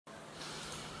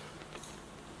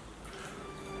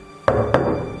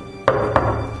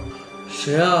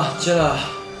谁啊？进来。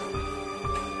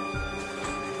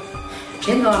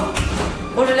陈总，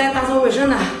我是来打扫卫生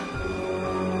的。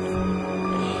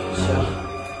行。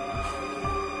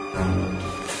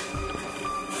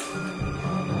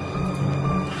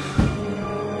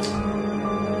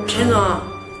陈总，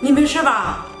你没事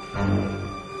吧？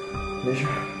没事。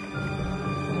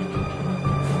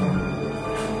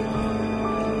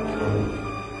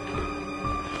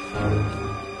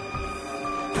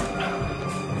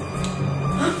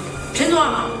陈总，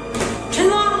陈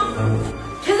总，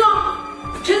陈总，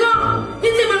陈总，你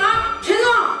怎么了？陈总，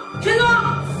陈总。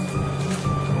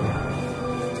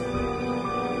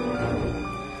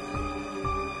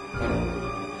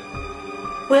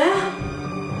喂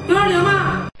，120吗？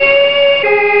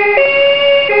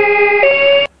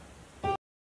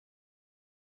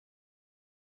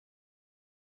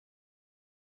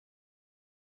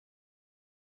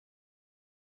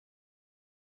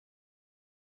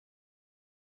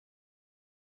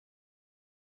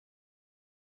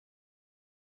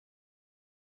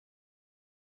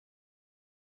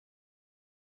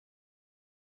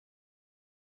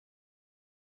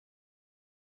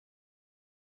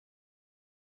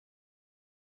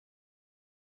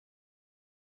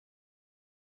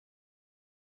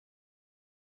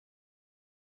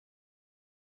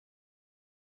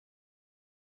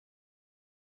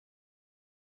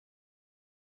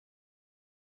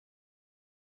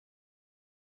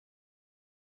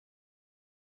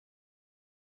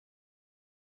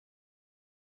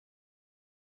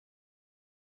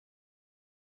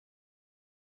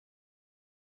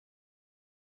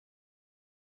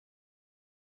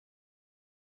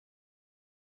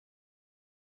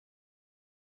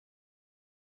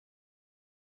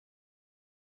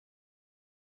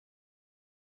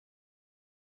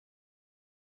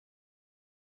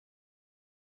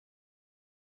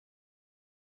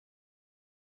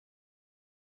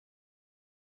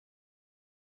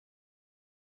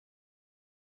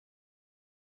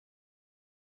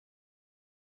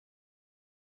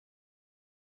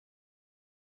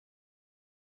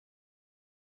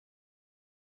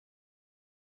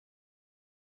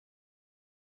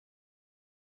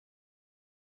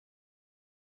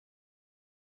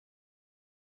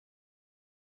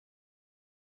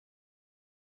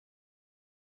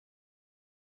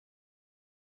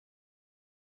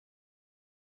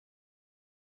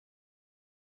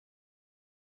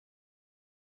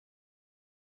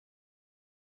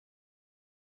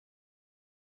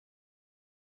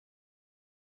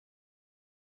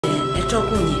来照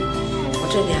顾你，我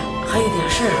这边还有点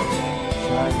事儿。行，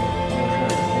阿姨，没有事，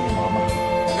你去忙吧。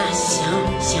那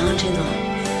行，陈总。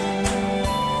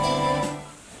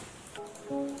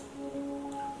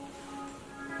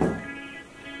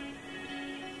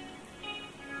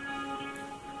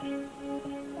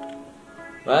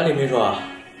喂，李秘书啊，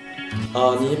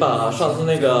你把上次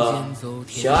那个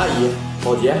邢阿姨、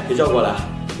保洁给叫过来，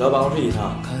来我办公室一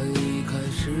趟。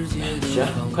行，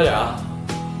快点啊！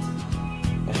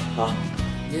哎，好。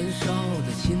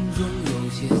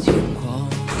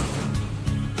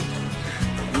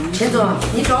陈总，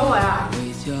你找我呀？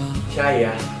邢阿姨，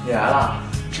你来了。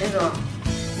陈总，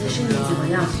你身体怎么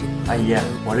样？阿姨，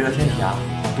我这个身体啊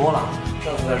好多了，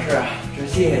上次的事真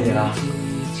谢谢你了。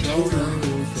陈总，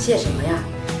谢什么呀？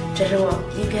这是我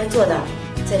应该做的。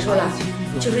再说了，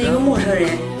就是一个陌生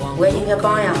人，我也应该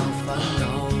帮呀。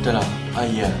对了，阿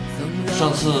姨，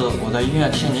上次我在医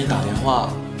院听你打电话，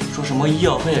说什么医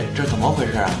药费，这怎么回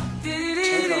事啊？陈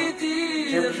总，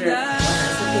这不是我儿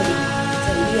子病了吗？在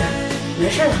医院，没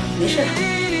事了，没事了。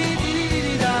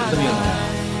儿子病了。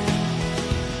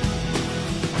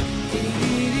阿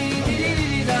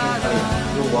姨，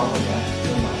有5万块钱，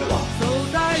用买着吧。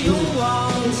这个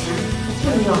钱不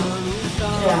能要，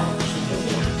这呀手术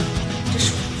费啊，这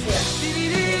手术费啊，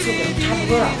我做的差不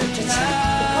多了，这钱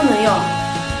我不能要。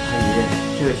阿姨，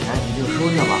这个钱你就收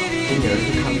下吧，给你儿子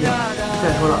看病。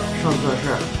再说了，上次的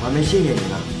事我还没谢谢你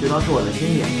呢，就当是我的心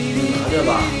意。你拿着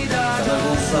吧，咱们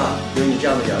公司啊有你这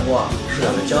样的员工啊，是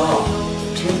咱的骄傲。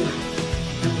陈总，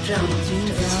要不这样吧，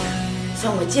这个钱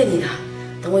算我借你的，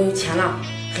等我有钱了，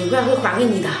很快会还给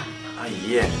你的。阿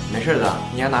姨，没事的，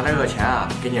你还拿这个钱啊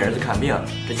给你儿子看病，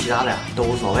这其他的都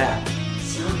无所谓。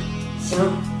行，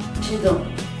陈总，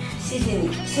谢谢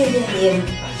你，谢谢你。阿姨，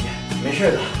没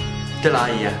事的。对了，阿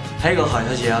姨，还有个好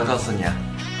消息要告诉你。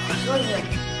好消息，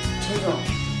陈总，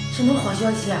什么好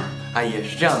消息啊？阿姨，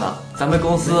是这样的，咱们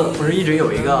公司不是一直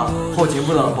有一个后勤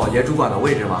部的保洁主管的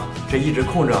位置吗？这一直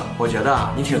空着，我觉得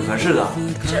你挺合适的。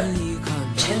这，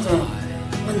陈总，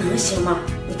我能行吗？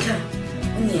你看，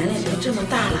我年龄都这么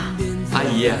大了。阿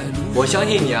姨，我相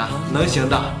信你啊，能行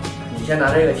的。你先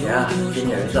拿这个钱给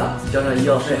你儿子交上医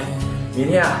药费，明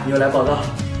天啊你就来报道。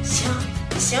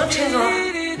行，陈总。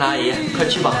那阿姨快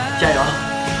去吧，加油！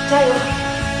加油！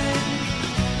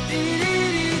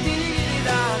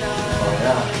好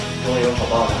呀，终于有好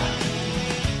报了。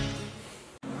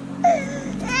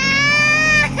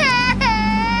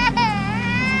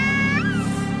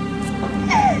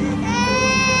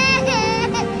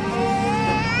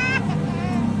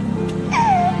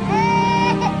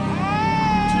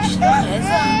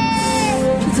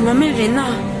怎么没人呢？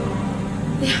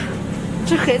哎呀，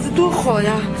这孩子多好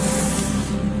呀！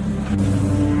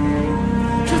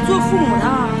这做父母的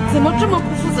怎么这么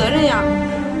不负责任呀？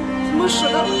怎么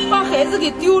舍得把孩子给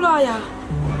丢了呀？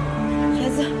孩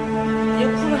子，别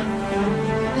哭了。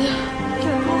哎呀，这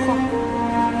多好！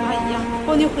阿姨呀，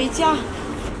抱你回家。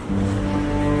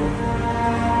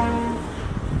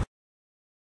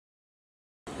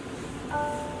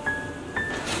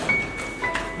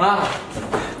妈。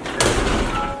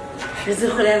儿子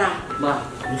回来了。妈，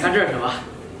你看这是什么？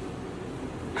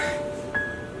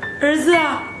儿子，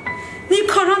你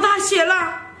考上大学了，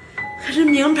还是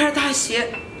名牌大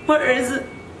学，我儿子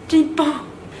真棒。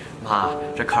妈，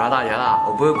这考上大学了，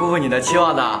我不会辜负你的期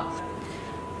望的。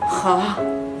好，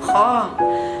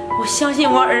我相信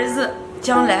我儿子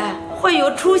将来会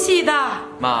有出息的。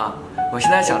妈，我现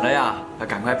在想着呀，要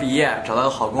赶快毕业，找到个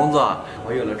好工作，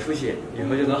我有了出息，以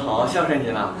后就能好好孝顺你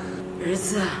了。儿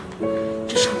子，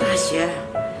这上大学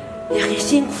也很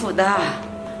辛苦的。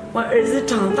我儿子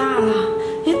长大了，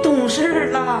也懂事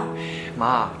了。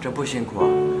妈，这不辛苦。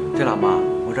对了，妈，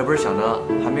我这不是想着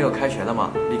还没有开学呢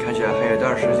吗？离开学还有一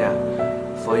段时间，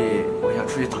所以我想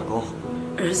出去打工。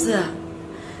儿子，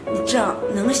你这样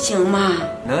能行吗？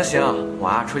能行，我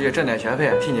啊出去挣点学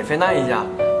费，替你分担一下。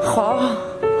好。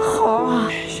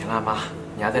行了，妈，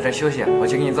你还在这休息，我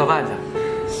去给你做饭去。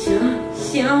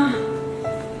行。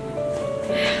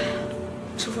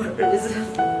这我儿子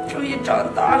终于长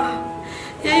大了，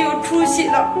也有出息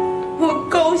了，我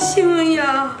高兴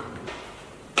呀！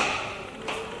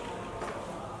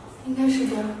应该是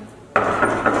的。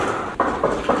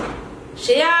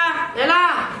谁呀？来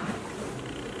啦！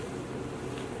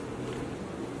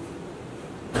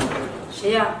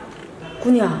谁呀？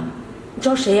姑娘，你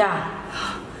找谁呀？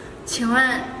请问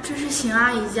这是邢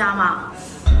阿姨家吗？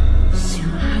邢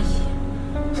阿姨，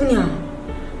姑娘，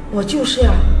我就是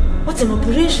呀。我怎么不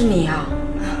认识你呀？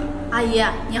阿姨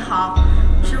你好，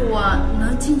是我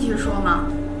能进去说吗？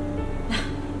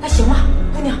那行吧，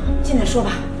姑娘进来说吧。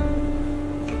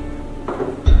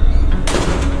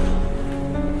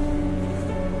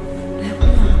来，姑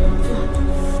娘坐。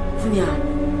姑娘，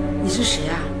你是谁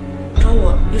呀？找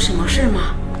我有什么事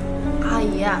吗？阿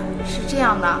姨，是这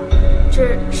样的，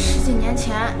这10几年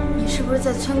前你是不是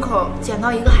在村口捡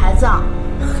到一个孩子啊？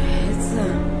孩子？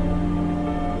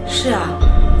是啊。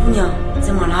姑娘，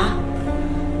怎么了？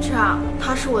这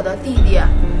他是我的弟弟。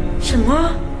什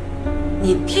么？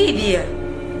你弟弟？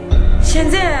现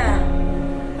在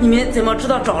你们怎么知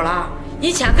道找了？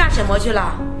以前干什么去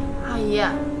了？阿姨，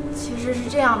其实是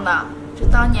这样的，这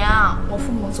当年我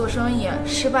父母做生意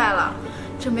失败了，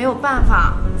这没有办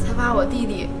法，才把我弟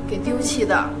弟给丢弃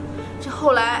的。这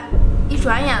后来一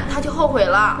转眼他就后悔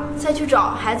了，再去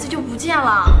找孩子就不见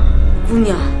了。姑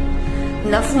娘，你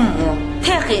的父母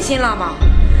太狠心了吧？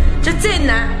这再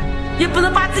难也不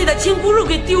能把自己的亲骨肉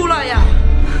给丢了呀！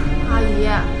阿姨，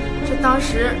这当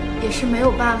时也是没有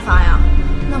办法呀。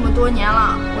那么多年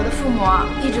了，我的父母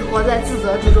一直活在自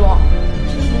责之中。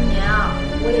这些年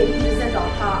我也一直在找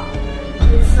他。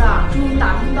这次终于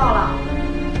打听到了。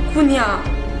姑娘，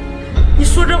你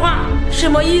说这话什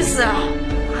么意思啊？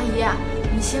阿姨，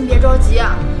你先别着急，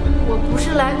我不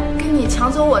是来跟你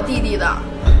抢走我弟弟的。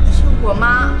是我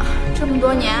妈这么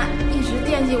多年一直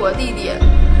惦记我弟弟。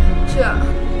这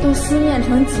都思念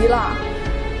成疾了，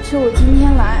这我今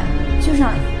天来就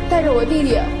想带着我弟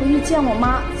弟回去见我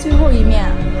妈最后一面，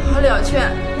好了却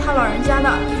他老人家的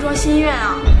一桩心愿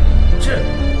啊！这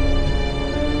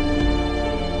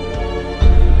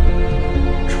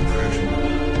不是真的。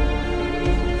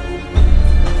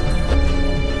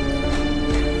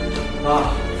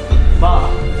妈，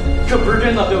这不是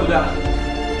真的，对不对？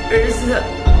儿子，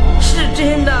是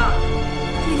真的。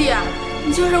弟弟，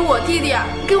你就是我弟弟，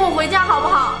跟我回家好不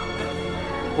好？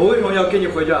我为什么要跟你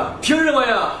回家？凭什么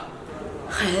呀？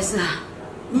孩子，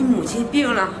你母亲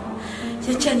病了，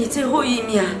想见你最后一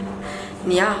面，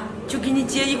你呀就跟你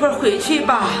姐一块回去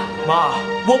吧。妈，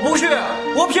我不去，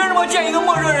我凭什么见一个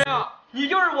陌生人啊？你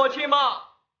就是我亲妈。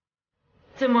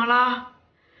怎么了？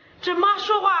这妈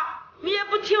说话你也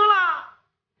不听了？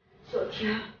小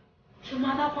天，听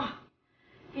妈的话，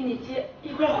跟你姐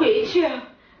一块回去，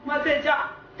妈在家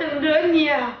等着你。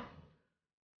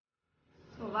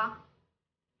走吧。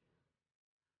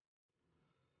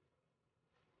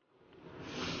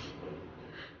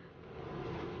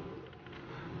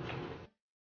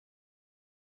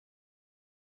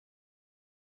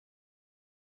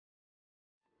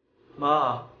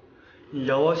妈，你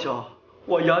养我小，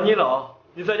我养你老，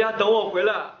你在家等我回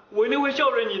来，我一定会孝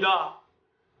顺你的。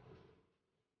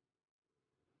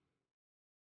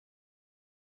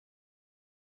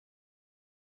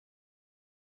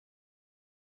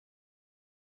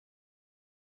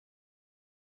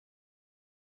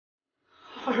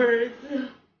儿子。